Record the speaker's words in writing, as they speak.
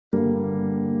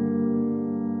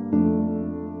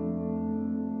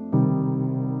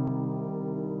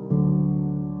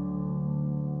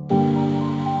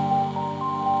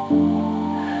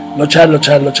Chalo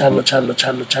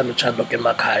ke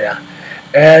makhaya.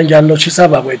 Ngiyanotshisa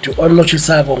bakwethu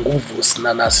onothisako nguVusi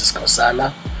Nanas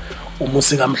Skosana.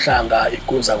 Umusi kamhlanga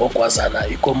ikunza kokwazana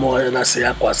ikomo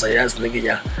naseyagwaza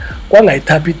yazinikinya.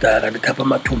 Kwangayithapha idaka lithapha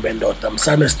amathumba endoda.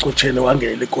 Msana esicotsheni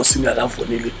wangela inkosi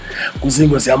ingakavunili.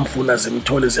 Kuzingo ziyamfuna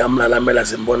zimthole ziyamlalamela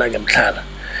zimbona ngemhlala.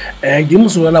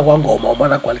 Ngimzulana kwangoma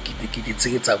umana kwaligidigidi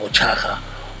tsikitsa kochaha.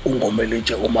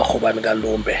 Ungomelitshe umahobani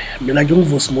kaLumbe. Mina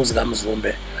nginguVusi muzi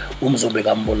kaMzumbe, umzumbe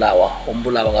kaMbulawa,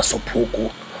 umbulawa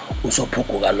kaSophuku,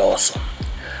 uSophuku kaLoso.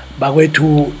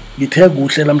 Bakwethu ngithe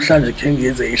kuhle namhlanje ke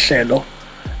ngiyenze ihlelo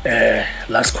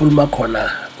la sikhuluma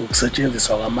khona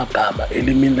ukusetshenziswa kwamagama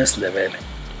elimini leSindebele.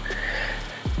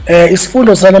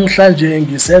 Isifundo sanamhlanje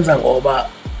ngisenza ngoba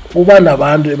kuba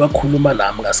nabantu ebakhuluma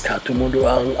nami ngasikhathi umuntu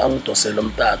angidosela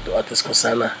umtato athi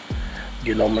Skosana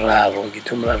nginomraro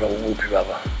ngithi umraro ukuphi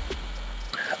baba.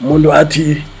 Umuntu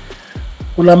athi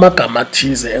kunamagama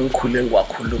athize engikhule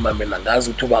ngiwakhuluma mina ngazi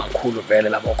ukuthi ubamkhulu vele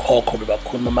labokhokho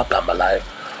bebakhuluma amagama layo.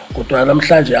 Kodwa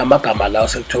namhlanje amagama lawo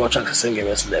sekuthiwa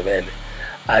sengewesindebele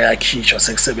ayakhishwa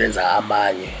sekusebenza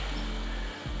amanye.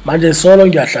 Manje solo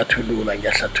ngiyahlathulula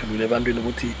ebantwini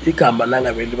ukuthi igama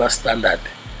langabe liba standard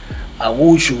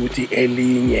akusho ukuthi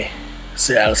elinye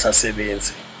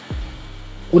seyalisasebenzi.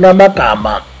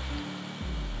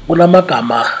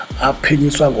 Kunamagama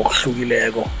aphinyiswa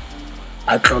ngokuhlukileko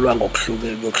atlolwa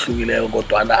ngokuhlukileko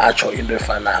kodwa atsho into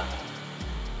efanayo.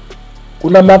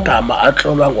 Kunamagama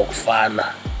atlolwa ngokufana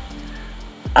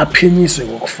aphinyiswe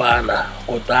ngokufana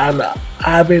kodwa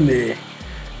abe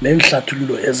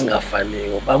nenhlathululo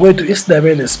ezingafaniyo. Bakwethu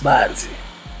iSindebele sibanzi.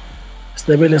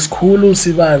 iSindebele sikhulu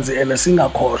sibanzi ene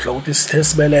singakhohlwa ukuthi sithe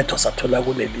sibeletho sathola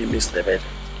kunelimi iSindebele.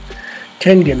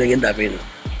 Kengene ngendabeni.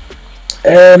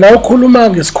 Na ukhuluma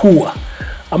ngesikhuwa.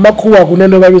 Amakhuwa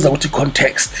kunento babiza ukuthi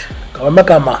context.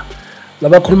 Amagama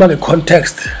labakhuluma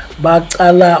ngecontext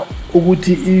baqala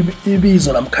ukuthi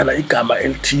ibizo namkhana igama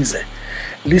elithize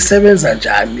lisebenza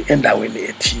njani endaweni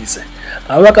ethize.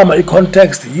 Amagama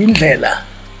icontext yindlela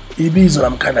ibizo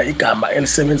namkhana igama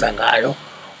elisebenza ngayo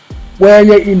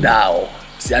kwenye indawo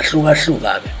siyahluka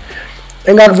ke.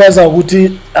 Engakuveza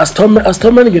ukuthi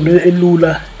asithome ngento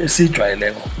elula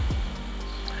esijwayeleko.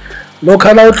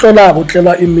 Lokhala uhlolako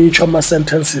utlela imicho ama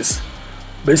sentences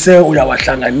bese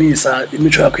uyawahlanganisa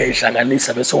imicho yakho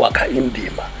uyayihlanganisa bese wakha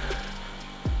indima.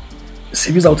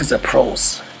 Sibiza ukuthi it's a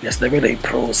prose. Yesindebele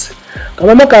iprose.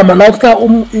 Ngamagama la ukutha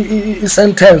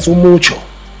isentence umucho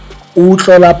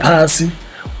uhlola phasi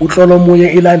uhlola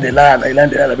omunye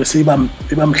ilandelana bese iba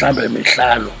mhlambe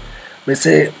emihlanu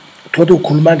bese thothi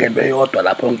ukhuluma ngento eyodwa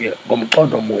lapho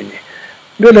ngomqondo omunye.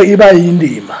 Into le iba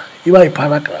indima, iba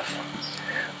iparagraph.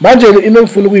 Manje into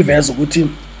ngifuna ukuyiveza ukuthi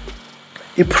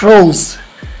iprose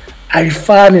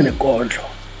ayifani nenkondlo.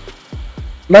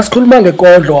 Nasikhuluma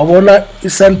ngenkondlo wabona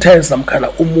isentence namkhala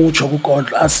umucho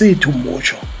kunkondlo asithi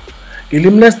umucho.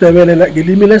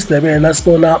 Ngelimi leSindebele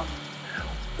nasibona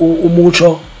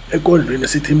umucho enkondlweni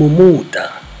sithi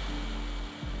mumuda.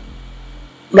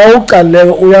 Na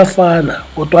uqaleko uyafana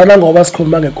kodwa ngoba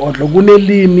sikhuluma ngenkondlo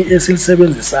kunelimi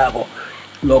esilisebenzisako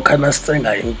lokho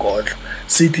nasitsenga inkondlo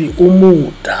sithi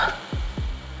umuda.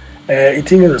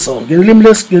 Ithi so ngelimi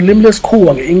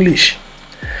lesikhuwa ngeEnglish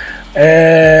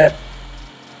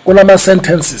kunama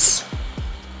sentences.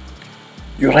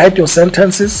 You write your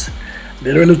sentences,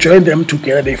 then when you join them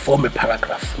together they form a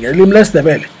paragraph. Ngelimi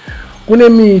leSindebele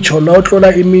kunemicho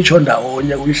nawutlola imicho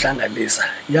ndawonye uyihlanganisa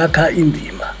yakha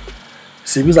indima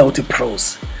sibiza ukuthi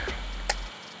prose.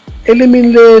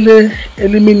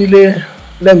 Elimini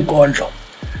lenkondlo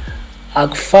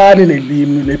akufani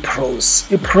nelimi leprose.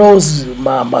 Iprose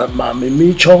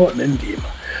imicho nendima.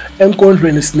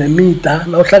 Enkondlweni sinemida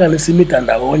nawuhlanganisa imida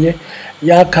ndawonye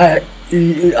yakha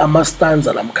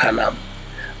ama-stanza namkhana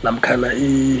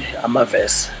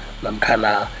ama-verse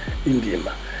namkhana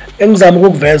indima. Engizama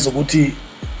ukuveza ukuthi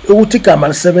igama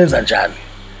lisebenza njani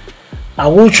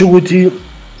akutsho ukuthi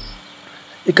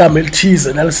igama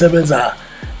elithize nalisebenza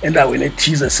endaweni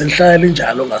ethize selihlala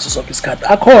linjalo ngaso sonke isikhathi.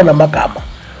 Akhona amagama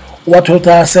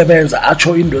uwathotha asebenza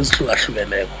atsho into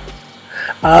ezihlukahlukeneko.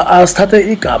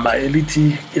 Asithathe igama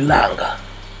elithi ilanga.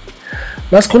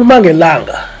 Nasikhuluma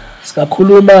ngelanga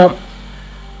sikakhuluma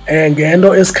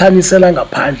ngento esikhanyisela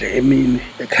ngaphandle emini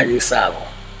ekhanyisako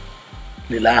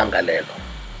lilanga lelo.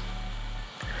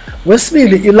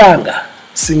 Wesibili ilanga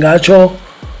singatsho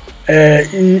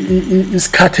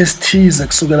isikhathi esithize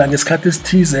kusukela ngesikhathi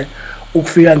esithize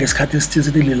ukufika ngesikhathi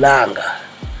esithize lilanga.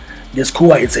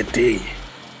 Ngesikhuwa it's a day.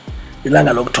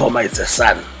 Ilanga lokuthoma it's a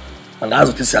sun.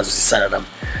 Angazi ukuthi siyazwisisana nami.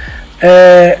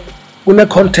 Kune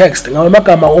context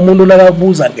ngamagama umuntu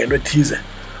lakabuza ngento ethize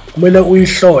kumele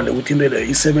uyihlole ukuthi into le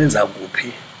isebenza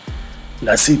kuphi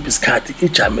ngasiphi isikhathi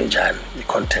ijame njani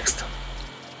i-context.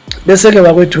 Bese ke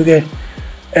bakwethu ke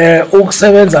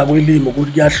ukusebenza kwelimi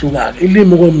ukuthi kuyahluka.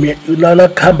 Ilimi lana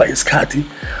kuhamba isikhathi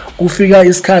kufika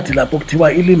isikhathi lapho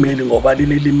kuthiwa ilimeli ngoba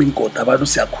linelimi ingodi abantu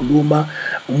siyakhuluma,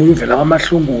 umunye uvela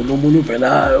kwamahlungulu, umunye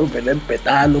uvela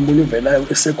eMbhetane, umunye uvela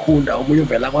eSekhunda, omunye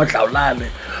uvela kwaDlawulale,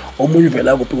 omunye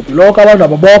uvela kuphi. Lokho abantu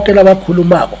abo bonke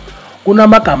labakhulumako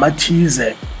kunamagama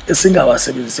athize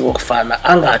esingawasebenzisi kokufana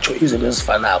angatsho izinto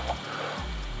ezifanako.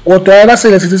 Kodwa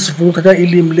nasele sithi sifuna ukuthatha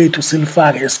ilimi lethu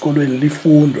silifake esikolweni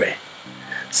lifundwe,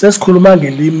 sesikhuluma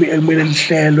ngelimi ekumele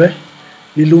lihlelwe,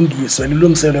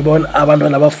 lilungiselwe bona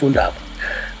abantwana abafundako.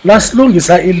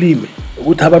 Nasilungisa ilimi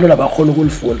ukuthi abantwana bakhona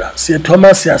ukulifunda,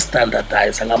 siyethoma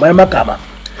siyastandardize ngamanye amagama.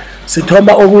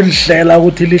 Sithoma ukulihlela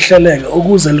ukuthi lihleleke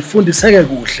ukuze lifundiseke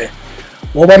kuhle,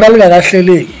 ngoba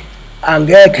nalingakahleleki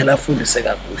angekhe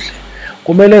lafundiseka kuhle.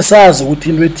 Kumele sazi ukuthi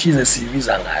into ethize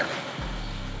siyibiza ngani.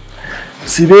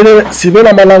 Sibe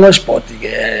nama-language board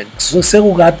ke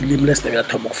sekukade ilimi lesiNdebele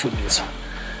lathoma ukufundiswa.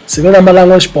 Sibe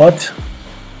nama-language board.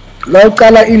 La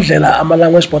uqala indlela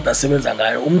ama-language board asebenza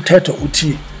ngayo, umthetho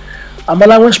uthi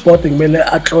ama-language board kumele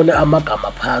atlole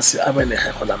amagama phasi abe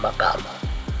neheho lamagama,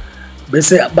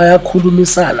 bese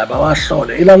bayakhulumisana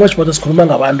bawahlole. I-language board esikhuluma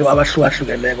ngabantu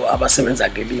abahlukahlukeneko abasebenza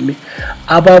ngelimi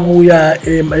ababuya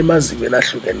emazikweni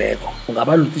ahlukeneko.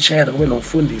 Kungaba notitshere, kube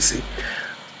nomfundisi,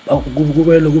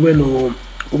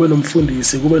 kube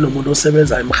nomfundisi, kube nomuntu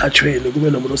osebenza emhathweni, kube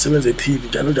nomuntu osebenza e-TV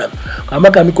njalo njalo.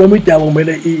 Ngamagama ikomiti yabo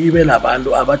kumele ibe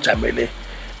labantu abajamele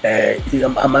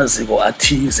amaziko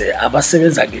athize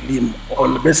abasebenza ngelimi,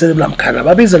 bese namkhana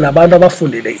babize nabantu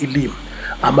abafundele ilimi,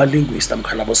 ama-linguist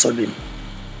namkhana abosolimi,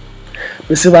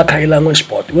 bese bakha i-language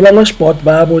board. Ku-language board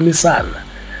bayabonisana.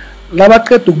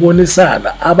 Labaqeda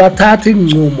ukubonisana abathatha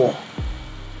incumo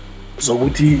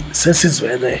zokuthi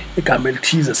sesizwene igama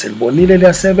elithize selibonile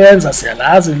liyasebenza,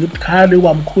 siyalazi libukhali,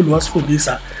 ubamkhulu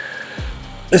wasifundisa,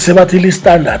 bese bathi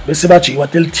li-standard, bese bajike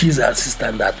bathi elithize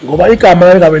asi-standard. Ngoba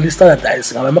igama engabe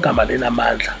li-standardize ngaba amagama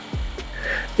lenamandla.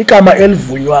 Igama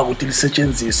elivunywako ukuthi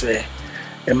lisetshenziswe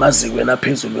emazikweni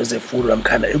aphezulu wezefundo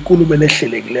namkhana ekulumeni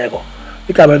ehlelekileko,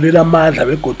 igama lenamandla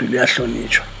begodu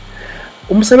liyahlonitshwa.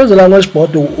 Umsebenzi we-language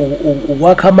board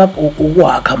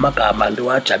ukwakha amagama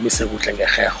liwajamise kuhle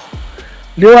ngeheho,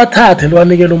 liwathathe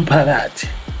liwanikele umphakathi.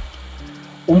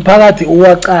 Umphakathi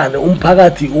uwaqale,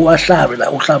 umphakathi uwahlabe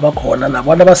la uhlaba khona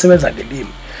nabantu abasebenza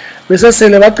ngelimi. Bese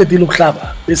sele baqedile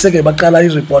ukuhlaba, bese ke baqala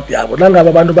i-report yabo. Nangabe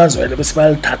abantu bazwele bese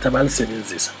bayalithatha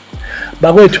balisebenzisa.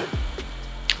 Bakwethu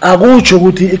akutsho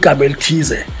ukuthi igama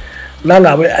elithize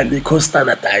nangabe alikho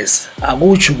standardize,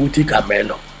 akutsho ukuthi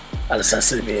igamelo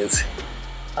alisasebenzi.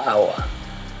 Awa,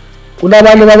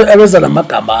 kunabantu abeza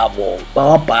namagama abo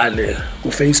bawabhale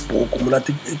ku-Facebook, umuntu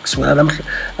athi kusukela namhla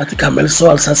athi igama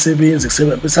eliso alisasebenzi,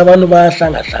 bese abantu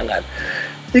bayahlangahlangana.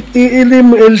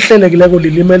 Ilimi elihlelekileko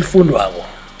lilimi elifundwako,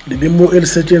 lilimi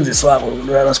elisetshenziswako.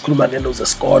 Nasikhuluma ngento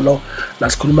zesikolo,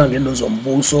 nasikhuluma ngento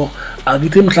zombuso,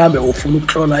 akithi mhlambe ufuna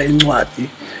ukutlola incwadi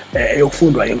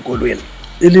eyokufundwa enkolweni,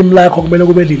 ilimi lakho kumele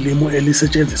kube lilimi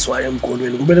elisetshenziswa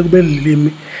enkolweni, kumele kube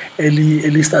lilimi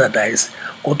eli-standardize.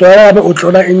 Kodwa ngabe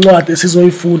utlola incwadi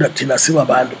esizoyifunda thina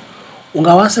sibabantu,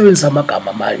 ungawasebenzisa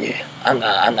amagama amanye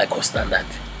angakho standard.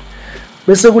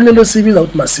 Bese kunento sibiza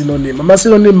ukuthi ma-synonym.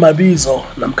 Ama-synonym mabizo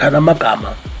namkhana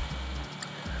amagama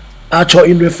atsho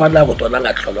into efana kodwa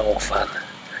nangahlolwa ngokufana,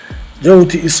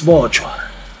 njengokuthi isibotshwa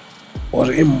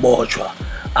or imbotshwa,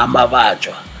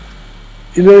 amabanjwa.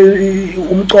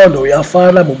 Umcondo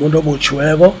uyafana mumuntu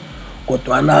obotshiweko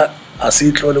kodwana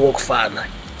asihlole kokufana.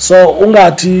 So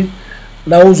ungathi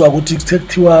na uzwa ukuthi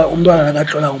kuthiwa umntwana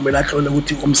akahlola kumele ahlole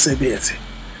ukuthi umsebenzi,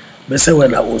 bese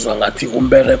wena uzwa ngathi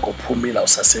umbereko uphumile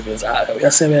usasebenza.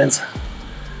 Uyasebenza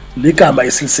ligama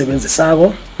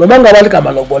esilisebenzisako, noma ngaba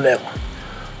ligama lokubolekwa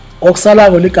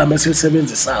okusalako ligama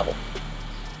esilisebenzisako.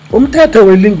 Umthetho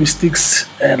we-linguistics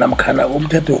namkhana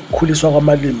umthetho wokukhuliswa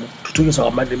kwamalimi, ukuthuthukiswa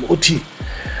kwamalimi uthi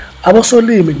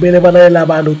abosolimi kumele balayele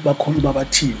abantu ukuthi bakhuluma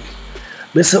abathini,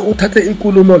 bese uthathe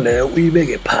inkulumo leyo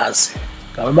uyibeke phasi.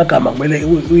 Ngamagama kumele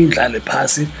uyindlale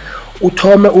phasi,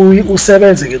 uthome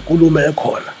usebenze ngenkulumo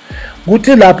ekhona.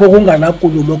 Kuthi lapho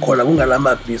kunganankulumo khona,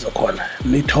 kunganamabizo khona,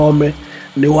 nithome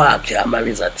niwakhe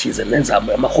amabizo athize, nenza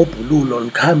amahobhululo,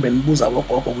 nikhambe nibuza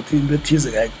abogogo ukuthi into ethize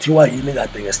kuthiwa yini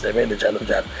kade ngesiNdebele njalo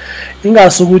njalo.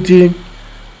 Ingasukuthi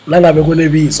nangabe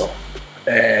kunebizo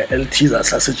elithize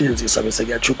asasetshenziswa bese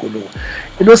kuyachuguluka.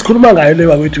 Into esikhuluma ngayo leyo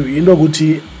bakwethu into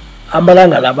ukuthi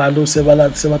amalanga labantu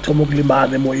sebathoma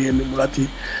ukulimala emoyeni, ngathi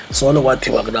solo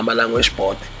kwathiwa kunama-language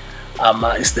board,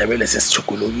 IsiNdebele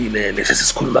sesichugulukile, lesi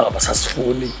sikhuluma ngaba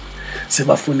sasifuni.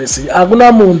 sibafundisi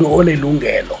akunamuntu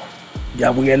onelungelo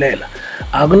ngiyabuyelela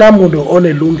akunamuntu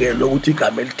onelungelo ukuthi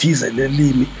igama elithize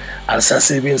lelimi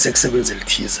alisasebenzi ekusebenza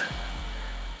elithize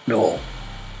no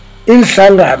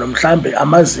inhlangano mhlambe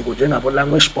amaziko njengabo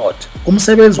language board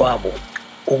umsebenzi wabo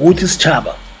ukuthi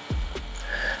sitshaba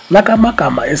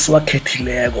nakamagama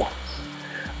esiwakhethileko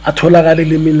atholakala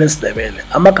elimini leSindebele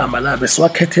amagama la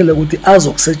besiwakhethele ukuthi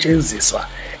azokusetshenziswa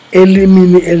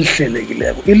elimini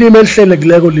elihlelekileko ilimi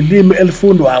elihlelekileko lilimi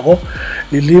elifundwako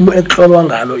lilimi ekuhlolwa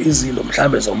ngalo izinto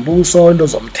mhlambe zombuso into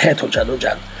zomthetho njalo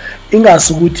njalo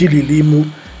ingasukuthi lilimi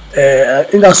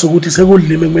ingasukuthi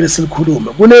sekulilimi kumele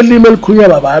silikhulume kunelimi elikhulunywa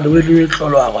babantu kunelimi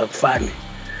elihlolwako akufani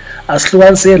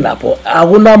asihlukanise lapho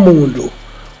akunamuntu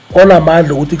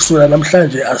onamandla ukuthi kusukela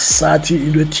namhlanje asisathi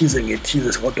into ethize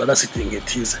ngethize kodwa nasithi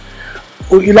ngethize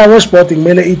ilanguage board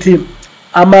kumele ithi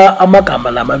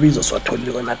amagama lamabizo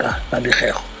siwatholile naka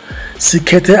naliheho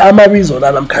sikhethe amabizo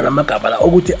la namkhana amagama la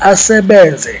ukuthi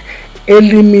asebenze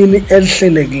elimini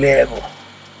elihlelekileko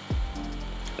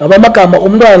amagama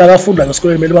umntwana akafunda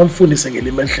ngesikoleni kumele bamfundise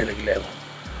ngelimi elihlelekileko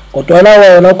kodwa la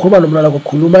wena ukhuluma nomntwana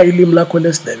ukukhuluma ilimi lakho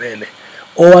leSindebele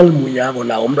owalimunyako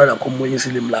nawo umntwana akumunyisa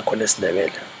ilimi lakho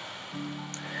leSindebele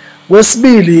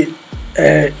kwesibili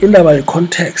indaba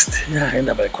ye-context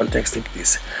indaba ye-context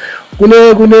ibudisi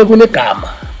kunegama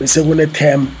bese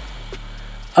kune-term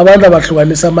abantu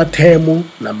abahlukanisa amathemu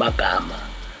namagama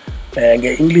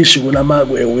nge-English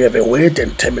we have a word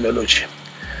and terminology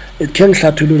it can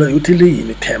ngihlathulula ukuthi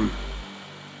liyini term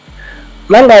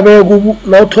nangabe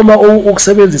nawuthoma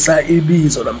ukusebenzisa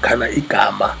ibizo namkhana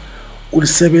igama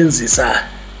ulisebenzisa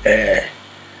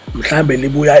mhlambe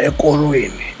libuya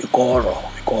ekorweni ikoro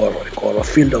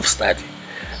field of study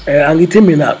angithi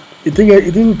mina ithi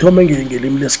ngithome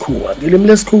ngelimi lesikhuwa ngelimi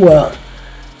lesikhuwa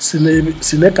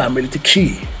sinegama elithi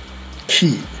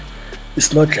key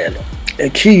is not lelo a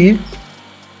key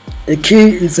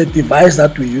is a device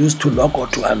that we use to lock or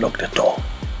to unlock the door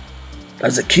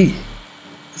that's a key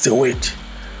it's a word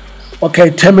okay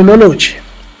terminology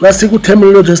nasiku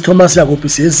terminology sithoma siyakuphi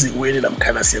siyezikweni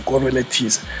namkhana siyekorweni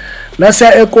ethize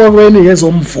nasiya ekorweni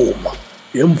yezomvumo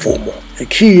yemvumo a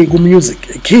key ku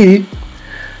music a key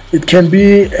it can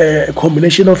be a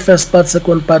combination of first part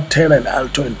second part tenor and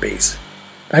alto and bass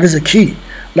that is a key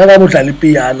nangabe udlala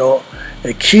ipiano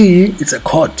a key it's a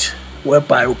chord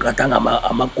whereby ugadanga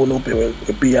amakonope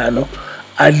wepiano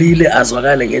alile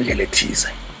azwakale ngendlela ethize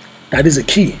that is a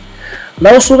key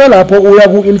now usuka lapho uya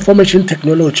ku information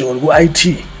technology or ku IT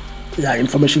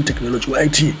information technology ku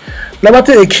IT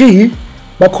labathe a key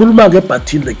bakhuluma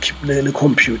ngebutton le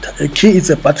computer a key is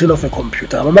a button of a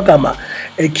computer amagama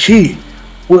a key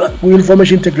ku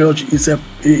information technology is a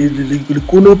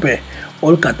likunupe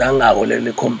olugadangako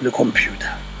le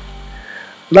computer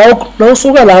now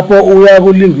usuka lapho uya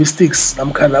ku linguistics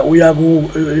namkhana uya ku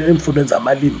imfundo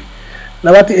zamalimi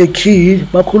labathi a key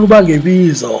bakhuluma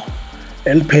ngebizo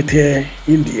eliphethe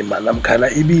indima namkhana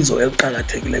ibizo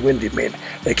eliqhakathekile kwendimeni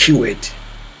a keyword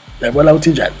yabona ukuthi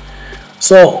njani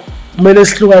so kumele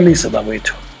sihlukanise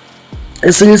bakwethu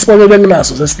esinye isibonelo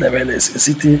enginaso seSindebele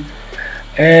sithi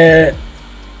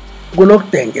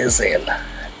kunokudengezela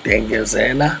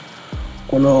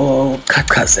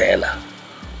kunochachazela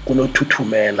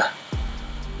kunothuthumela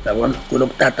yabona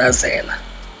kunokutatazela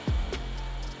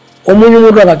omunye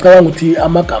umuntu angacabanga ukuthi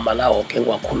amagama lawo ke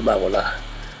ngiwakhulumako la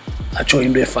atsho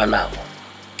into efanako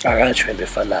akatsho into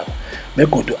efanako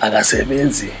begodu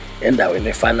akasebenzi endaweni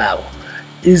efanako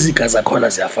iziga zakhona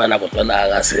ziyafana kodwa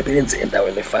akasebenzi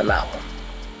endaweni efanako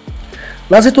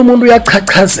nasithi umuntu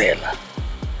uyachachazela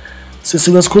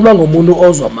sisuke sikhuluma ngomuntu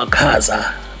ozwa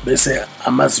amakhaza bese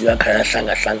amazwi yakhe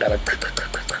ayahlanga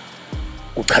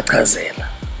uchachazela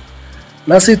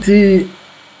nasithi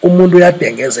umuntu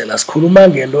uyadengezela sikhuluma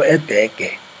ngento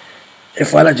edege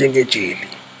efana njengejeli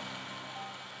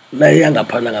la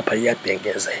iyangaphana ngapha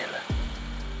iyadengezela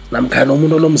namkhana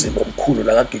umuntu onomzimba omkhulu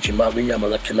la kagijima inyama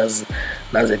zakhe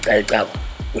nazecayicabo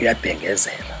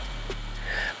uyadengezela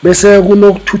bese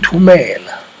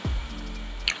kunokuthuthumela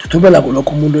thuthumela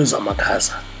kulokho umuntu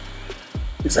ezamakhaza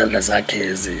izandla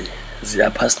zakhe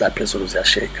ziyaphasi naphezulu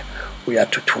ziyasheka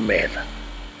uyathuthumela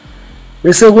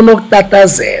bese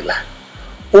kunokutatazela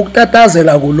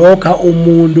ukutatazela kulokha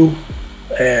umuntu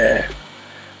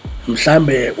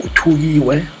mhlambe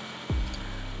uthukiwe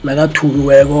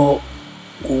nakathukiweko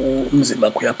umzimba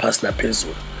wakhe uyaphasi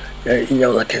naphezulu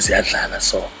inyawo zakhe ziyadlala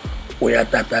so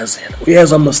uyatatazela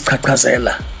uyezwa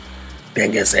mosichachazela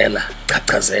dengezela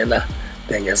chachazela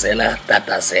dengezela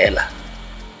tatazela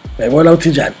uyabona ukuthi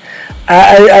njani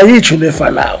ayitsho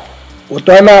lefanayo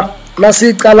kodwa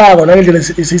nasicalako nangendlela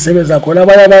isisebenza khona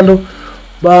abanye abantu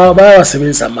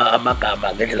bayawasebenzisa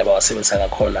amagama ngendlela bawasebenzisa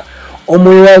ngakhona.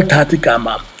 Omunye uyalithatha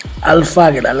igama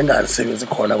alifake la lingalisebenzi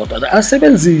khona kodwa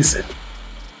asebenzise.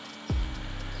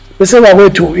 Bese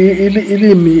bakwethu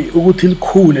ilimi ukuthi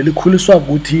likhule likhuliswa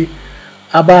ukuthi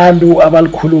abantu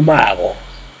abalikhulumako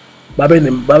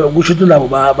kusho ukuthi nabo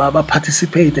ba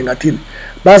participate ngathini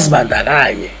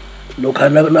bazibandakanye lokho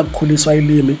nakukhuliswa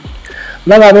ilimi.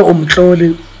 Nangabe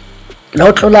umhloli la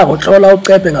uhlolako utlola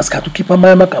ucede ngasikhathi ukhipha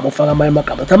amagama ufaka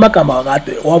amagama athi amagama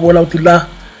wakade wabona ukuthi la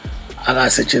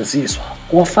akasetshenziswa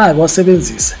uwafake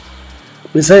wasebenzise.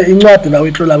 Bese incwadi nawe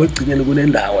itlola kwegcineni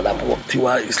kunendawo lapho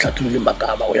okuthiwa isihlathululi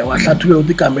magama uyawahlathulula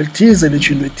ukuthi igama elithize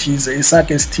lechino ethize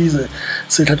isakhe esithize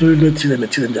sihlathululi ethize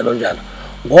nethize njalo njalo.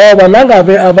 Ngoba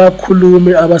nangabe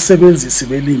abakhulumi abasebenzisi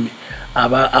belimi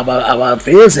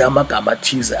abaveze amagama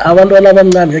athize abantwana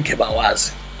abancane ngeke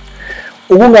bawazi.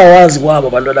 Ukungawazi kwabo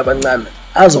abantwana abancane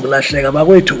azokulahleka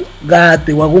bakwethu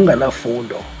kade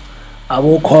kwakunganafundo.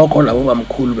 Abokhokho nabo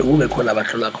bamkhulu bekubekhona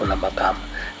abahlola khona amagama.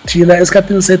 Thina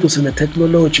esikhathini sethu sine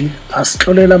technology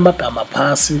asihlolela amagama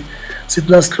phasi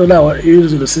sithi nasihlolayo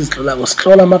izinto sizihlolako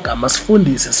sihlola amagama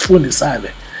sifundisane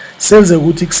senze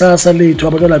ukuthi kusasa lethu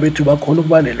abantwana bethu bakhona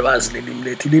ukuba nelwazi lelimi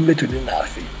lethu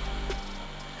lingafi.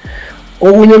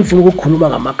 Okunye ngifuna ukukhuluma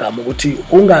ngamagama ukuthi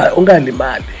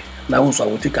ungalimali na uzwa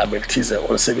ukuthi igama elithize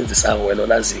olisebenzisako wena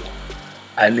olaziyo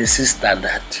alisi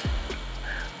standard.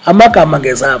 Amagama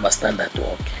ngezaba standard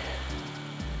wonke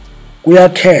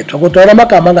kuyakhethwa kodwa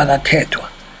amagama angakakhethwa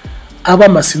aba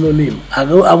ma-synonym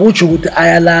akutsho ukuthi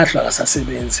ayalahlwa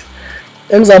akasasebenzi.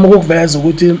 Engizama ukuveza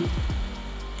ukuthi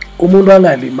umuntu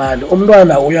angalimali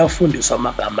umntwana uyafundiswa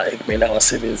amagama ekumele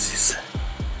awasebenzise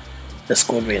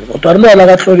esikolweni kodwa umntwana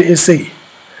akahloli i-essay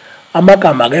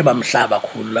amagama ake bamhlaba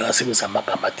kakhulu la asebenzisa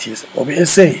amagama athize ngoba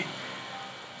i-essay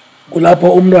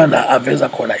kulapho umntwana aveza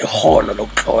khona ihono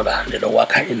lokuhlola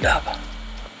nelokwakha indaba.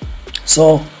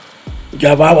 So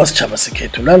ngiyababa sijaba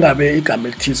sekhethu nangabe igama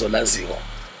elithizo laziwo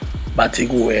bathi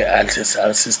kuwe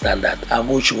alisi standard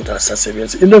akutsho ukuthi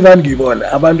alisasebenzi. Into evani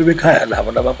ngiyibona abantu bekhaya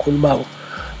nabo nabakhulumako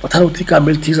bathanda ukuthi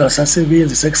igama elithize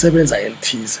alisasebenzi sekusebenza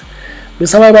elithize.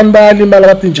 Bese abantu bayalimala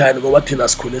bathi njani ngoba thina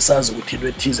sikhule sazi ukuthi into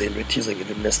ethize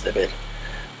ngelimi lesiNdebele.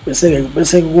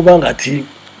 Bese kuba ngathi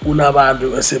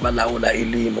kunabantu esebalawula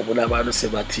ilimi kunabantu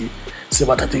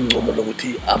sebathatha incomo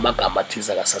lokuthi amagama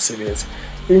athize akasasebenzi.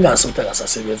 Ingasuthi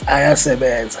akasasebenzi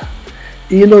ayasebenza.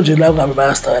 Into nje la ngabe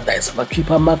bayastandardize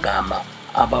bakhipha amagama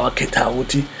abawakhetha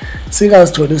ukuthi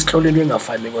singazitholi isihlolelwe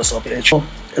ngafani kwesophecho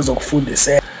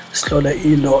ezokufundisa sihlole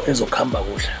into ezokhamba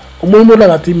kuhle. Umuntu umuntu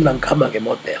ngathi mina ngikhamba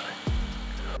ngemodel.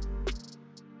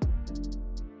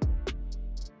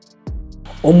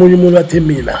 Omunye umuntu athi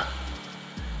mina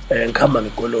ngikhamba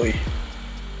ngekoloyi.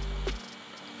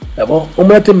 Yabo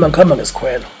omunye athi mina ngikhamba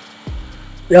ngesikhwelo.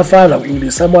 Uyafana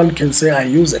ku-English. Someone can say I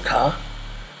use a car,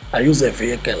 I use a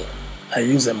vehicle, I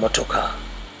use a motor car.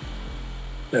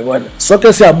 Yabona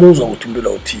sonke siyamuzwa ukuthi umuntu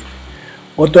lo uthini.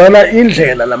 Kodwa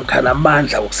indlela namkhana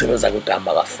amandla okusebenza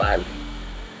kwegama akafani.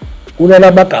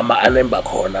 Kunamagama anemba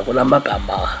khona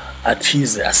kunamagama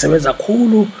athize asebenza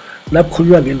kakhulu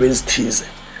nakukhulunywa ngento ezithize.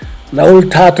 Na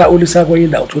ulithatha ulisa kwenye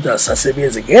indawo ukuthi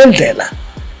asisebenzi ngendlela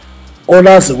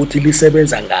olazi ukuthi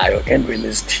lisebenza ngayo endweni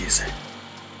ezithize.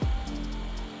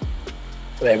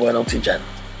 Uyabona ukuthi njani?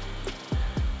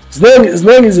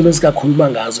 Ziningi izinto esikakhuluma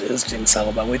ngazo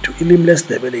ezitshengisako bakwethu ilimi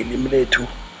lesiNdebele ilimi lethu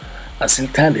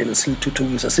asilithandeni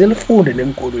silithuthukisa silifunde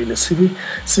nenkolweni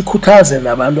sikhuthaze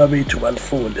nabantu abethu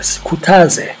balifunde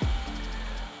sikhuthaze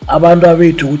abantu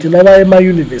abethu ukuthi nabaya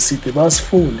ema-university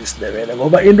basifunde isiNdebele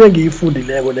ngoba into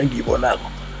engiyifundileko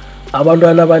nengiyibonako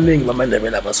abantwana abaningi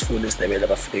bamaNdebele abasifunde isiNdebele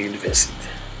bafike e-university.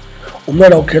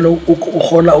 Umntwana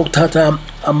ukhona ukuthatha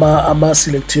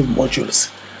ama-selective modules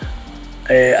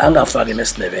angafaki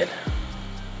nesiNdebele.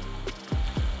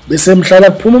 Bese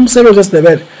mhlala kuphuma umsebenzi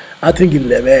wesiNdebele athi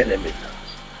ngilebele mina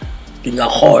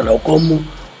ngingakhona ukomu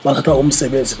bathatha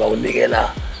umsebenzi bawunikela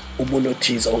umuntu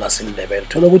othize ongasilindebele.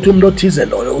 Thola ukuthi umuntu othize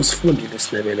loyo usifundile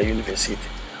isiNdebele e-university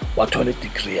wathola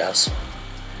i-degree yaso.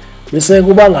 Bese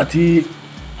kuba ngathi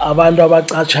abantu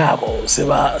abacatshako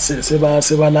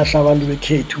sebalahla abantu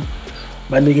bekhethu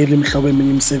banikela imihlobo eminye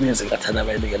imisebenzi ngathana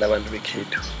bayinikela abantu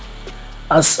bekhethu.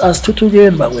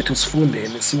 Asithuthukeni bakwethu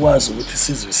sifundeni sikwazi ukuthi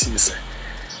sizwisise.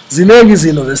 Ziningi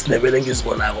izinto zesiNdebele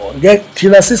engizibonako.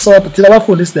 Thina sisodwa thina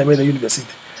abafundi isiNdebele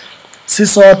e-university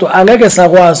sisodwa angeke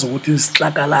sakwazi ukuthi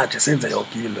sihlakalaje senze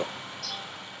yonke into.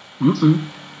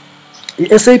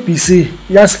 I-SABC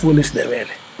iyasifunda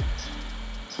isiNdebele.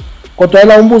 Kodwa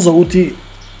la umbuzo ukuthi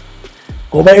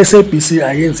ngoba i-SABC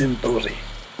ayenzi intori.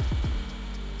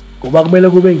 Ngoba kumele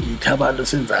kube ngithi abantu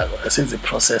senze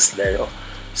process leyo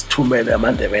sithumele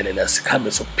amandebele la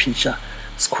sikhambe sokupitcha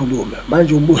sikhulume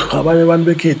manje abanye abantu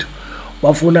bekhethu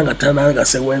bafuna ngathana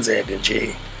ngasekwenzeke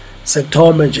nje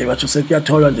sekuthome nje bathu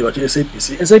sekuyatholwa nje bathu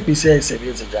SABC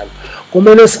ayisebenzi njalo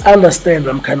kumele si-understand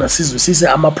namkhana sizwisise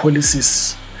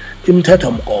ama-policies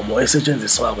imithethomgomo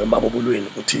esetshenziswa emabubulweni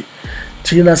ukuthi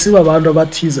thina sibabantu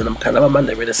abathize namkhana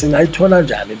abamandebele singayithola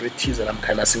njani into ethize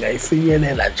namkhana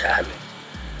singayifinyelela njani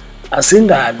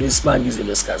asingabi isibanga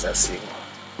izinto esikazasiko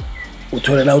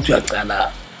uthole la uthi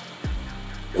uyacala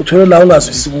uthole la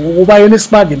ungazwisisi ukuba yini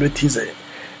isibanga into ethize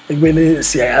ekubeni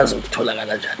siyayazi ukuthi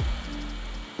itholakala njani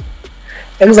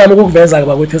engizama ukuveza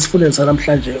bakwethu esifundeni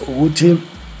sanamhlanje ukuthi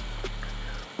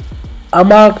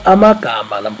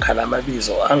amagama namkhana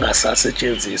amabizo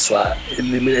angasasetshenziswa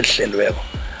elimini elihlelweko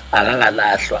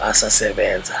akakalahlwa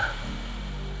asasebenza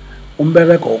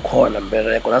umbereko ukhona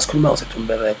mbereko lasikhuluma usethi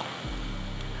umbereko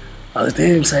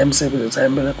asithi ngisaya emsebenzini ngisaya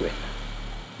emberekweni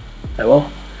yabo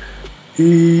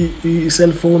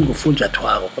i-cellphone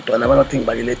kufunjathwako kodwa abantu bathi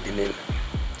ngibalile edinini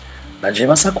manje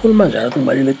basakhuluma njalo ukuthi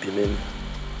ngibalile edinini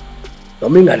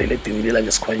noma ingalile edinini la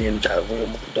ngesikhwanyeni njalo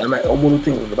kodwa umuntu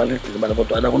uthi ngibalile edinini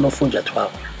kodwa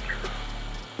kunofunjathwako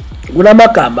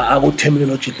kunamagama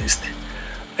aku-terminology list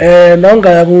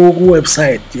nawungaya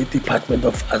ku-website ye-Department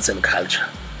of Arts and Culture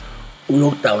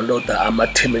uyokudownloada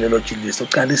ama-terminology list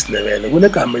ucala isiNdebele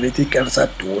kunegama elithi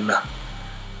ikersaduna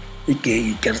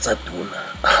igeyi ikersaduna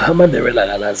amandebele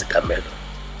akalazi igamelo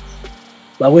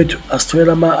bakwethu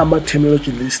asithwele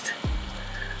ama-terminology list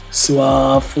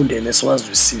siwafundele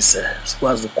siwazwisise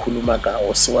sikwazi ukukhuluma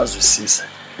ngawo siwazwisise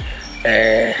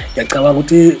ngiyacabanga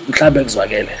ukuthi mhlawumbe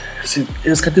kuzwakele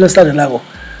esikhathini esilandelako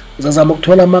uzazama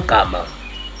ukuthola amagama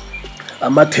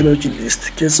ama-terminology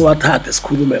list ke siwathathe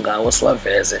sikhulume ngawo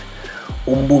siwaveze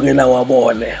umbukela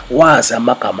wabone wazi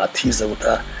amagama athize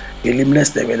ukuthi ngelimi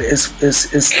lesiNdebele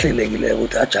esihlelekileko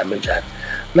ukuthi ajame njani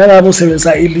nangabe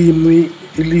usebenzisa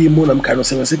ilimu namkhana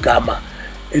usebenzisa igama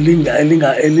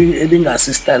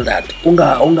elingasi standard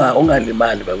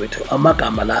ungalimali bakwethu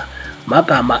amagama la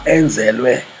magama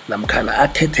enzelwe namkhana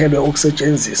akhethelwe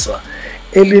ukusetshenziswa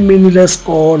elimini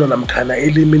lesikolo namkhana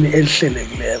elimini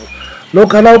elihlelekileko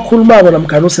lokho la ukhulumako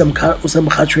namkhana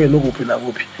usemkhathweni ukuphi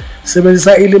nakuphi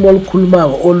sebenzisa ilimi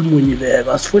olukhulumako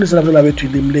olumunyileko asifundise nabantwana bethu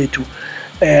ilimi lethu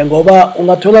ngoba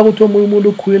ungathola ukuthi omunye umuntu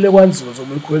ukhulile kwanzuzo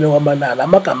omunye ukhulile kwamanala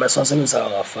amagama esiwasebenzisa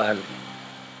akafani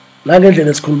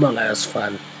nangendlela esikhuluma ngayo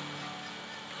asifani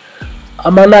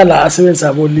amanala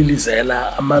asebenzisa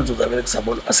bolilizela amanzuzo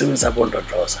asebenzisa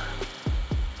bondodloza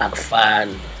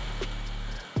akufani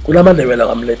kunamandebele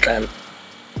kwamletlana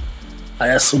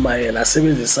ayasumayela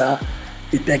asebenzisa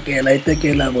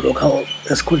itekela ngolokho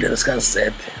esikhundleni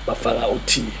sika-Z bafaka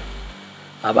uthi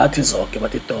abathi zonke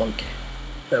bathi donke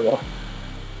yabo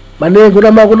maningi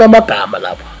kunamagama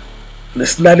lapha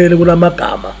nesilaleli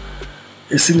kunamagama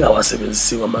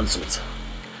esingawasebenzisiwe amanzunza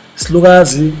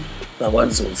silukazi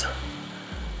ngakwanzunza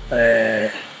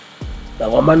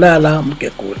ngakwamanala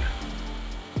mgegula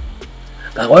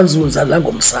ngakwanzunza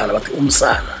langomsana bathi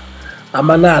umsana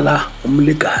amanala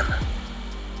umligana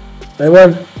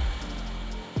yabona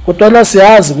kodwa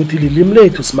siyazi ukuthi lilimi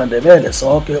lethu siMandebele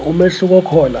sonke umehluko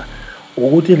khona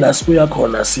ukuthi la sibuya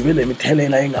khona sibe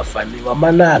nemithelela engafaniyo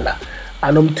amanala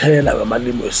anomthelela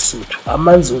wamalimi weSotho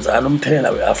amanzunza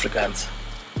anomthelela weAfrikaans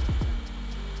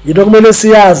yinto kumele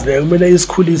siyazi le kumele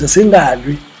isikhulise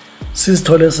singalwi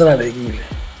sizithole silalekile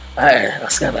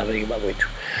asikarabeki bakwethu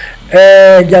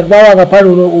ngiyakubawa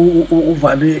ngaphandle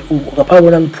uvale ngaphandle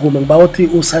kona ngiphume ngibawa uthi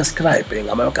usubscribe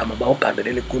ngamagama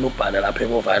bawugandelele kunubhana lapha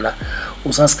emovana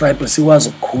usubscribe sikwazi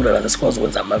ukukhula la sikwazi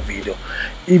ukwenza ama-video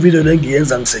i-video le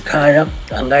ngiyenza ngisekhaya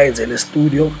angayenzele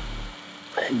studio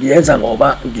ngiyenza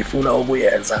ngoba ngifuna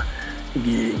ukuyenza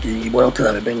ngibona ukuthi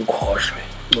zabe bengikhohlwe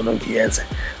ngcono ngiyenze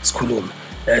sikhulume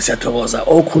siyathokoza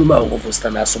okhuluma ngoVusi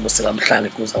Nanas umusikamhlanga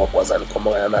kuza kwakwazana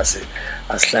Kwamagama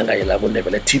asihlanganye la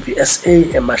kuNdebele TV SA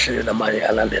emahlelweni amanye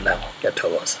alandelako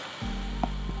ngiyathokoza